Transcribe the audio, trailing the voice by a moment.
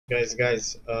Listen.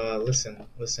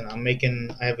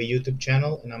 I have a YouTube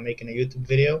channel and I'm making a YouTube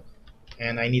video,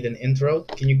 and I need an intro.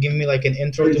 Can you give me like an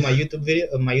intro to my YouTube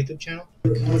video, my YouTube channel?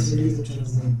 What's your YouTube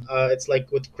channel's name? It's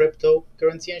like with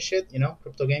cryptocurrency and shit,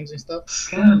 crypto games and stuff.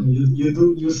 Scam.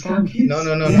 You scam No, kids? no,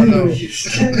 no, no, Damn, no. you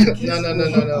scamming No, kids, no, bro. no,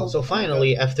 no, no. So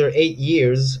finally, after 8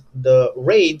 years, the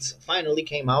raids finally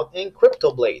came out in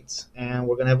CryptoBlades, and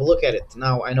we're gonna have a look at it.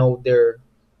 Now I know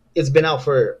it's been out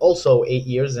for also 8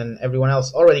 years, and everyone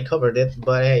else already covered it.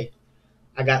 But hey,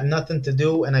 I got nothing to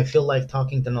do, and I feel like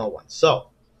talking to no one. So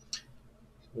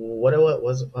what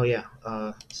was? Oh yeah.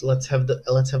 So let's have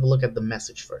a look at the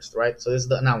message first, right? So this is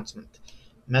the announcement.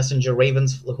 Messenger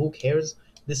Ravens. Who cares?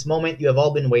 This moment you have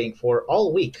all been waiting for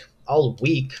all week,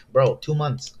 bro. 2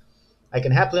 months. I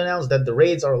can happily announce that the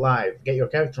raids are live. Get your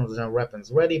characters and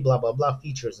weapons ready. Blah blah blah.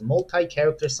 Features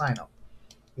multi-character sign up.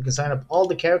 You can sign up all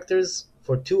the characters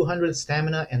for 200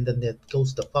 stamina, and then that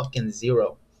goes to fucking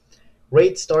zero.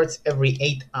 Raid starts every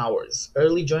 8 hours.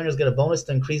 Early joiners get a bonus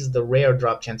to increase the rare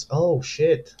drop chance. Oh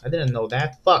shit, I didn't know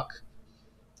that. Fuck.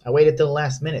 I waited till the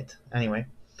last minute. Anyway.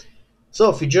 So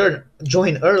if you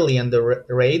join early in the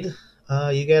raid,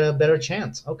 you get a better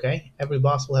chance. Okay. Every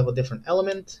boss will have a different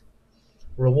element.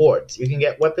 Rewards. You can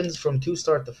get weapons from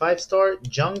 2-star to 5-star,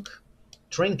 junk,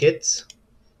 trinkets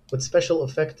with special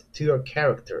effect to your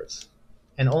characters.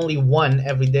 And only one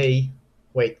every day.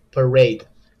 Wait, per raid.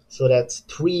 So that's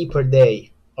 3 per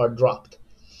day are dropped.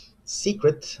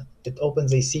 Secret, it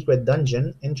opens a secret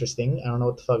dungeon. Interesting. I don't know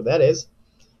what the fuck that is.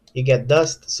 You get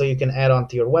dust, so you can add on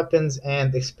to your weapons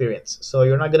and experience. So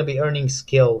you're not going to be earning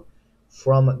skill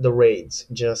from the raids,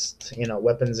 just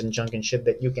weapons and junk and shit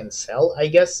that you can sell, I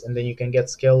guess, and then you can get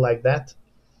skill like that.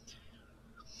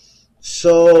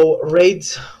 So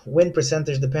raids win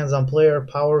percentage depends on player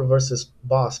power versus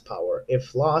boss power.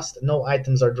 If lost, no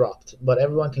items are dropped, but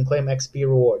everyone can claim XP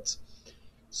rewards.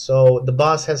 So the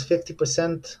boss has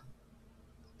 50%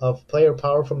 of player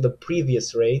power from the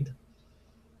previous raid.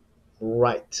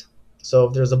 Right. So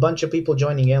if there's a bunch of people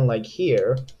joining in like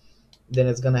here, then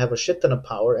it's gonna have a shit ton of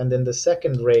power, and then the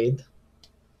second raid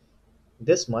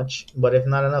this much, but if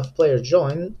not enough players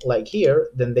join, like here,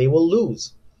 then they will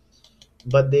lose.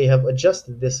 But they have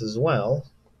adjusted this as well.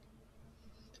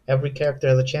 Every character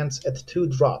has a chance at 2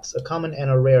 drops, a common and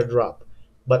a rare drop,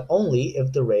 but only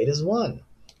if the raid is won.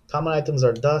 Common items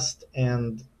are dust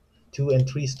and 2 and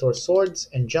 3 store swords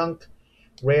and junk.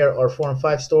 Rare are 4 and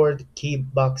 5 stored, key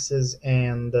boxes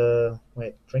and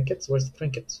wait, trinkets? Where's the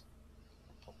trinkets?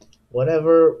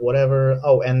 Whatever.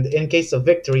 Oh, and in case of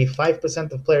victory,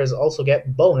 5% of players also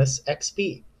get bonus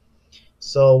XP.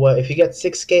 So if you get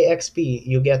 6k XP,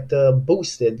 you get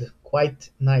boosted quite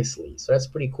nicely. So that's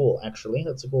pretty cool, actually.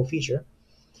 That's a cool feature.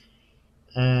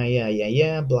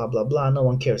 Yeah. Blah blah blah. No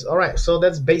one cares. All right, so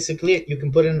that's basically it. You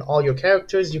can put in all your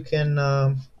characters. You can,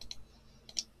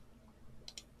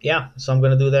 yeah. So I'm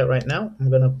gonna do that right now. I'm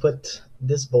gonna put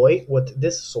this boy with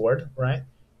this sword, right?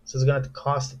 So it's gonna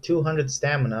cost 200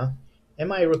 stamina.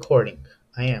 Am I recording?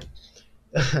 I am.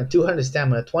 200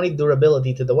 stamina, 20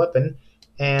 durability to the weapon,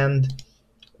 and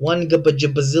 1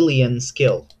 gabajabazillion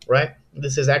skill, right?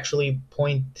 This is actually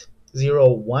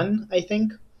 0.01, I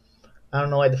think. I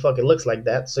don't know why the fuck it looks like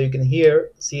that. So you can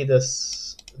see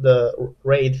this, the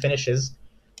raid finishes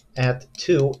at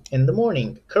 2 in the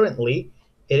morning. Currently,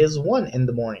 it is 1 in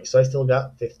the morning, so I still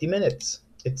got 50 minutes.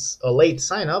 It's a late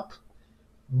sign up,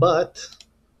 but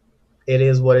it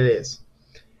is what it is.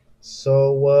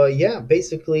 So yeah,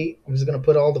 basically, I'm just gonna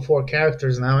put all the 4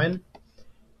 characters now in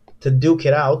to duke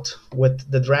it out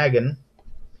with the dragon.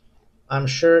 I'm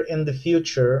sure in the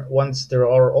future, once there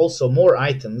are also more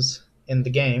items in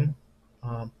the game,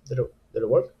 did it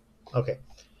work? Okay.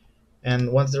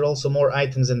 And once there are also more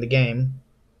items in the game,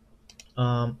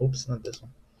 oops, not this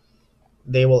one.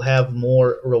 They will have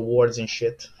more rewards and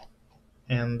shit.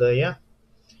 And yeah,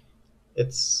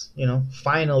 it's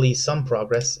finally some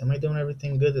progress. Am I doing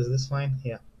everything good? Is this fine?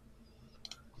 Yeah.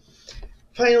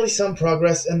 Finally some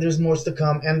progress, and there's more to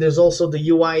come. And there's also the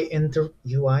UI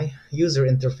user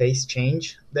interface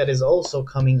change that is also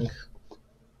coming,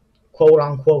 quote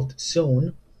unquote,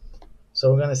 soon.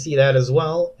 So we're gonna see that as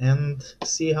well and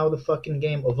see how the fucking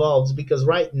game evolves, because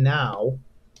right now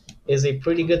is a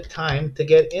pretty good time to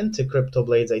get into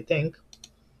CryptoBlades, I think.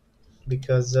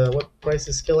 Because what price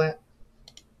is skill at?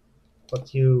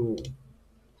 Fuck you.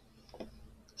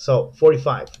 So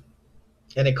 45,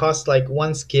 and it costs like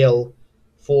 1 skill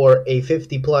for a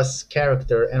 50 plus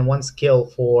character and 1 skill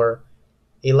for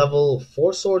a level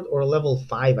 4 sword or a level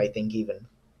 5, I think, even.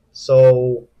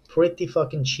 So pretty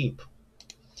fucking cheap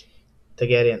to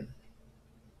get in.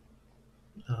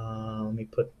 Let me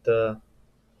put the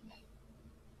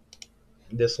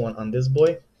this one on this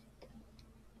boy.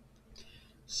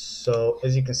 So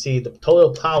as you can see, the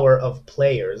total power of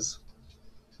players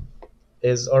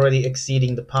is already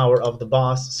exceeding the power of the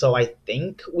boss. So I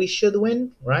think we should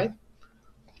win, right?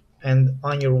 And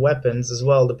on your weapons as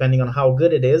well, depending on how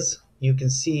good it is, you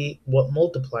can see what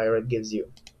multiplier it gives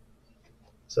you.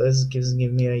 So this gives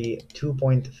me a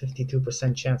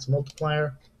 2.52% chance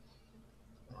multiplier.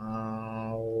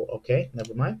 Okay,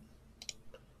 never mind.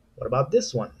 What about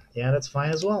this one? Yeah, that's fine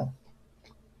as well.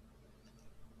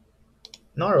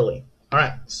 Gnarly.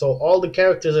 Alright, so all the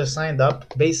characters are signed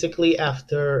up. Basically,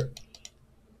 after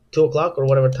 2 o'clock or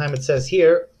whatever time it says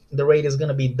here, the raid is going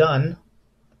to be done.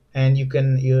 And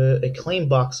a claim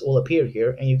box will appear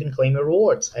here, and you can claim your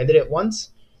rewards. I did it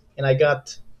once, and I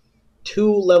got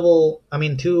two-star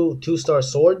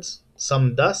swords,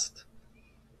 some dust,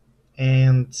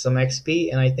 and some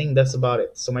XP, and I think that's about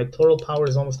it. So my total power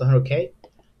is almost 100k.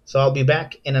 So I'll be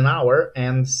back in an hour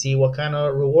and see what kind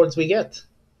of rewards we get.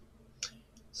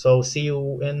 So see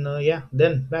you in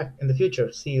then back in the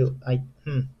future. See you.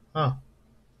 Hi,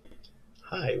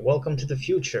 welcome to the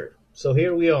future. So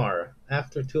here we are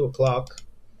after 2 o'clock.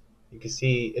 You can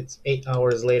see it's 8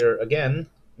 hours later again.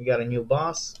 We got a new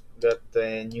boss, got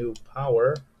the new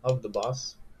power of the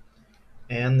boss,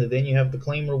 and then you have the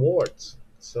claim rewards.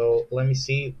 So let me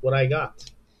see what I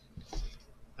got.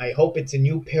 I hope it's a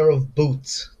new pair of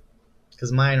boots,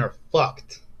 because mine are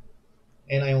fucked.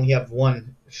 And I only have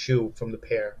one shoe from the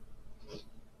pair,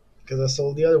 because I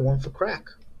sold the other one for crack.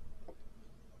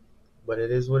 But it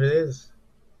is what it is.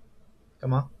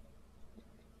 Come on.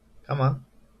 Come on.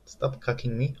 Stop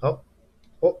cucking me. Oh,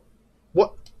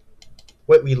 what?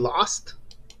 Wait, we lost?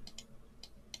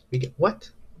 We get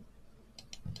what?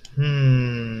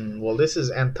 Well, this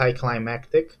is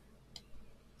anticlimactic.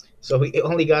 So we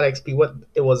only got XP. What?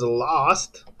 It was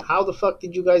lost? How the fuck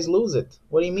did you guys lose it?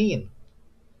 What do you mean?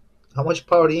 How much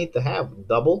power do you need to have?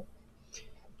 Double?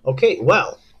 Okay,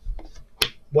 well,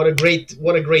 what a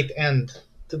great end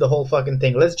to the whole fucking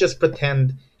thing. Let's just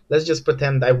pretend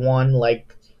I won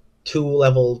like 2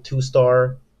 level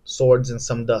 2-star swords and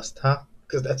some dust, huh?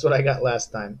 Because that's what I got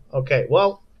last time. Okay,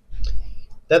 well,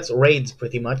 that's raids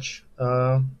pretty much.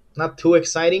 Not too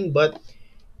exciting, but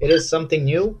it is something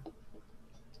new.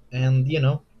 And I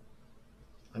don't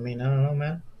know,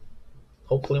 man.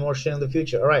 Hopefully more shit in the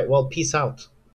future. All right, well, peace out.